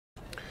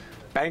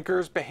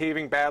Bankers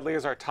behaving badly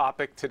is our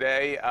topic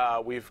today.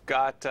 We've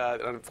got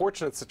an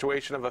unfortunate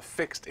situation of a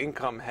fixed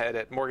income head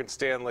at Morgan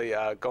Stanley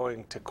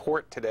going to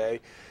court today.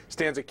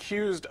 Stands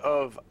accused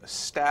of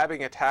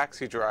stabbing a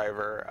taxi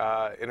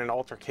driver in an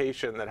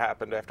altercation that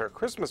happened after a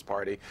Christmas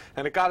party.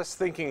 And it got us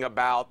thinking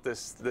about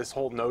this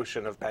whole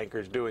notion of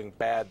bankers doing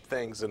bad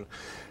things. And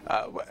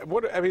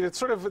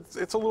it's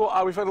a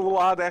little, we find it a little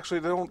odd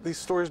actually. These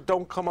stories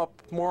don't come up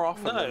more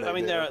often. No, I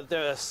mean, there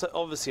are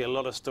obviously a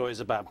lot of stories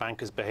about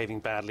bankers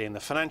behaving badly in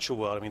the financial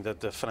world. I mean,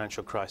 the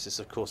financial crisis,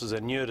 of course, has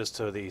inured us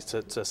to these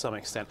to some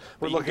extent.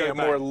 We're looking at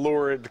more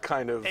lurid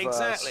kind of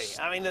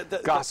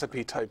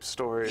gossipy type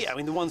stories. Yeah, I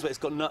mean, the ones where it's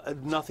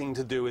got nothing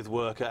to do with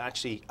work are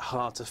actually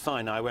hard to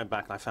find. I went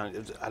back and I found,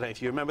 I don't know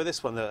if you remember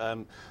this one,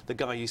 the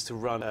guy who used to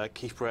run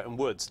Keefe, Bruyette and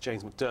Woods,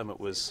 James McDermott,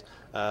 was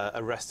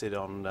arrested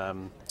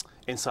on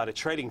insider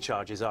trading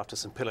charges after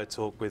some pillow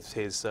talk with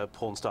his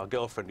porn star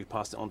girlfriend, who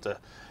passed it on to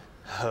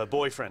her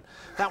boyfriend.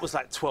 That was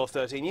like 12,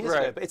 13 years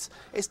ago. But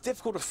it's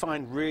difficult to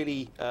find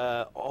really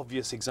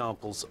obvious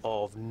examples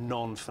of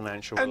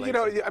non-financial related.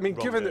 And I mean,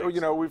 given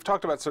that, we've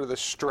talked about sort of the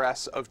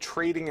stress of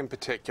trading in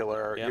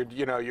particular. Yeah.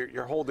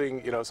 You're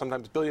holding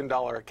sometimes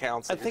billion-dollar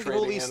accounts. I think of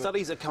all these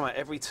studies that come out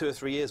every 2 or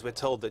 3 years. We're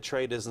told that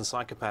traders and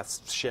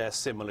psychopaths share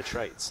similar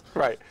traits.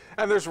 Right,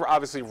 and there's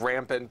obviously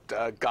rampant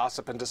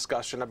gossip and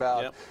discussion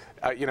about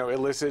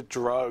illicit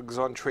drugs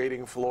on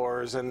trading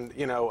floors, and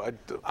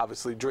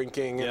obviously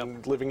drinking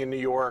and living in New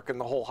York and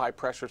the whole high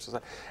pressure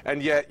society.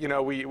 And yet,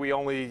 we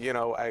only,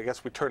 I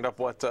guess we turned up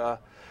what the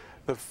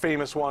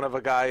famous one of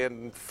a guy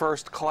in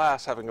first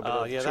class having a bit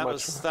of too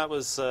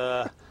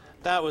much.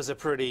 That was a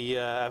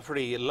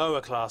pretty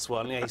lower class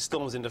one. Yeah, he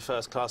storms into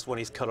first class when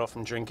he's cut off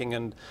from drinking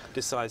and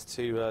decides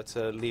to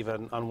leave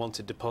an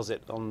unwanted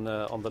deposit on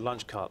the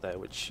lunch cart there,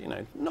 which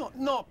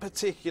not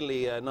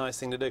particularly a nice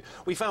thing to do.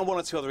 We found one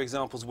or two other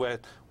examples where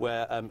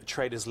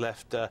traders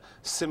left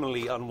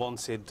similarly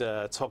unwanted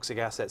toxic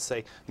assets.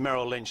 Say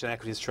Merrill Lynch, an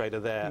equities trader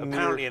there,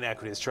 apparently an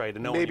equities trader.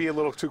 Maybe a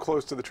little too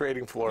close to the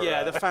trading floor.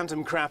 Yeah, the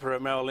Phantom Crapper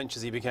at Merrill Lynch,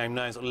 as he became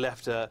known,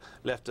 left a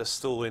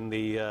stool in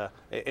the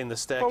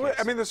staircase. Well,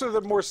 I mean,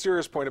 the more serious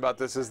point about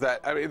this is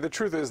that, I mean, the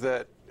truth is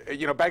that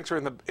banks are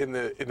in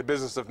the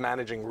business of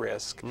managing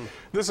risk.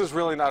 This is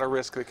really not a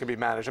risk that can be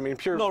managed. I mean,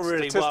 pure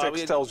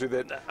statistics tells you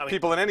that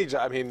people in any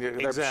job. I mean,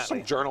 there's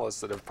some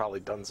journalists that have probably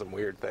done some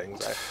weird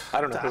things.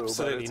 I don't know who,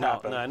 but it's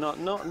happened.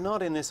 No,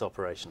 not in this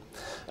operation.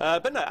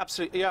 But no,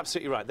 absolutely, you're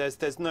absolutely right.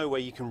 There's no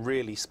way you can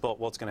really spot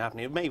what's going to happen.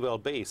 It may well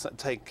be. So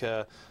take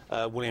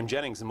William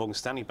Jennings, the Morgan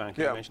Stanley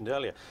banker you mentioned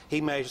earlier.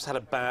 He may have just had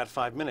a bad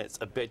 5 minutes,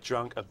 a bit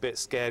drunk, a bit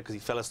scared because he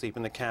fell asleep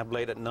in the cab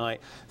late at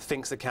night.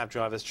 Thinks the cab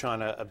driver's trying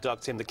to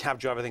abduct him. The cab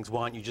driver thinks,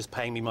 why aren't you just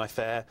paying me my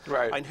fare?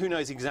 Right. And who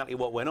knows exactly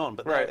what went on,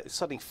 but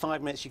suddenly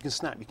 5 minutes you can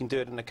snap. You can do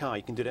it in a car.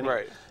 You can do it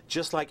anywhere.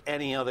 Just like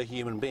any other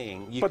human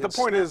being, you can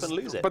snap and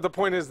lose it. But the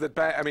point is that,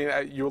 I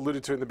mean, you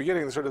alluded to in the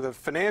beginning, sort of the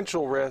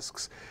financial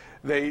risks.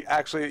 They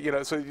actually,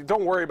 so you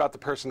don't worry about the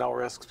personnel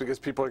risks because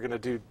people are going to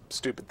do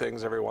stupid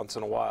things every once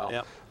in a while.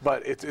 Yep.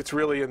 But it's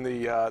really in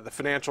the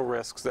financial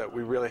risks that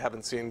we really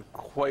haven't seen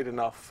quite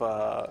enough.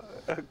 Yeah,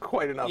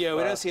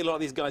 we don't see a lot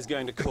of these guys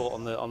going to court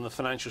on the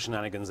financial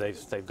shenanigans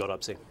they've got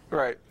up to.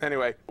 Right.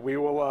 Anyway, we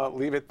will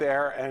leave it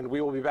there, and we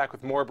will be back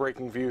with more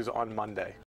Breaking Views on Monday.